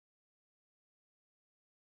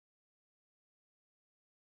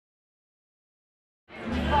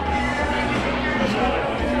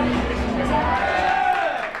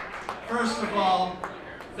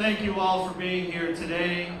thank you all for being here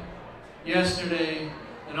today, yesterday,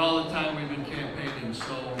 and all the time we've been campaigning.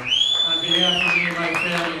 So, on behalf of me and my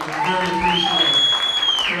family, we're very appreciative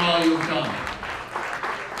for all you've done.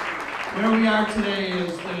 Where we are today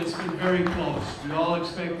is that it's been very close. We all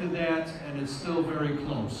expected that, and it's still very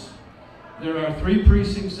close. There are 3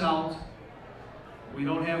 precincts out. We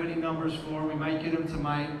don't have any numbers for. We might get them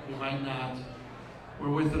tonight, we might not. We're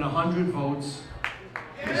within 100 votes.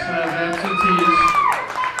 We still have absentees.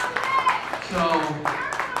 So,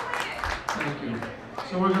 thank you.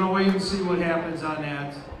 So we're going to wait and see what happens on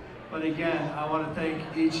that. But again, I want to thank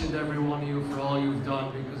each and every one of you for all you've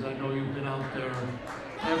done, because I know you've been out there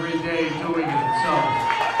every day doing it. So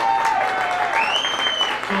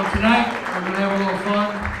tonight, we're going to have a little fun,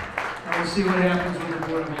 and we'll see what happens with the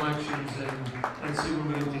Board of Elections, and let's see when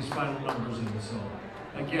we get these final numbers in. So,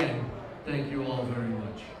 again, thank you all very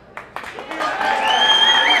much.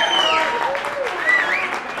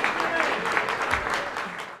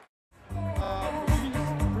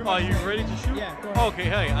 Are you ready to shoot? Yeah, go ahead. Okay,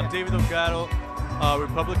 hey, I'm David Delgado,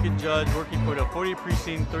 Republican judge working for the 40th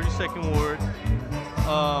Precinct, 32nd Ward.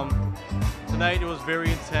 Tonight it was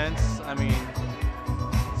very intense. I mean,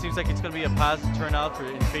 it seems like it's going to be a positive turnout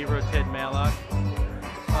in favor of Ted Matlak.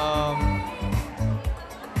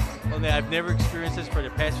 I've never experienced this for the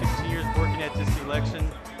past 15 years working at this election.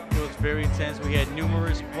 It was very intense. We had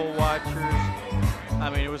numerous poll watchers. I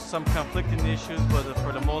mean, it was some conflicting issues, but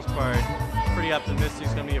for the most part, pretty optimistic.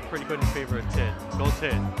 It's going to be a pretty good in favor of Ted. Go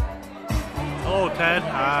Ted. Hello, Ted.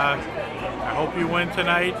 I hope you win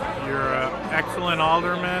tonight. You're an excellent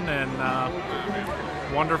alderman and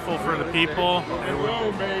wonderful for the people. It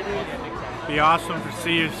would be awesome to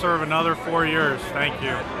see you serve another 4 years. Thank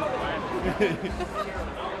you.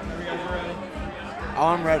 Oh,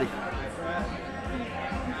 I'm ready.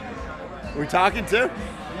 Are we talking too?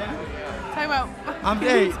 Time out. I'm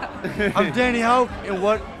Danny Hoke, and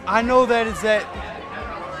what I know that is that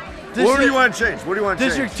What do you want to change? What do you want to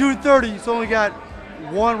District change? 230, it's only got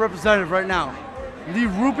 1 representative right now. Lee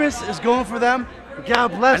Rupus is going for them. God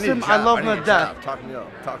bless him. I love him to death. Talk me up.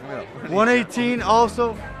 Talk me up. 118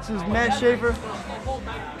 also, since Matt Schaefer.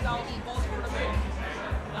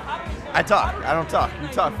 I talk. I don't talk. You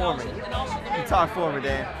talk for me. You talk for me,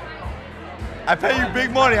 Dan. I pay you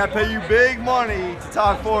big money. I pay you big money to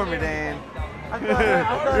talk for me, Dan.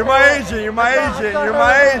 You're my agent. You're my agent. You're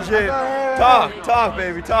my agent. Talk,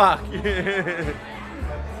 baby. Talk.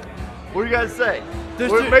 What do you guys say?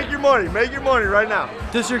 Make your money. Make your money right now.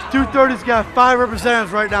 District 230's got 5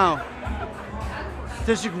 representatives right now.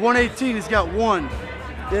 District 118 has got 1.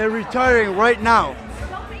 They're retiring right now.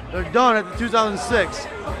 They're done at the 2006.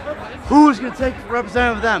 Who's going to take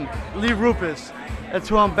representative of them? Lee Rupus. That's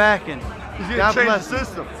who I'm backing. He's going to change the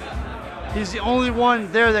system. He's the only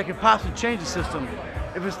one there that can possibly change the system.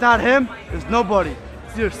 If it's not him, there's nobody.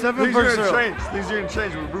 It's either 7 versus 0. Things are going to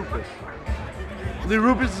change with Rupus. Lee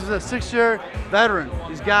Rupus is a 6-year veteran.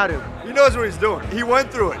 He's got to. He knows what he's doing. He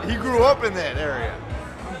went through it. He grew up in that area.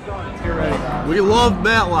 Get ready. We love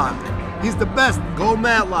Matlak. He's the best. Go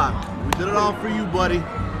Matlak. We did it all for you, buddy.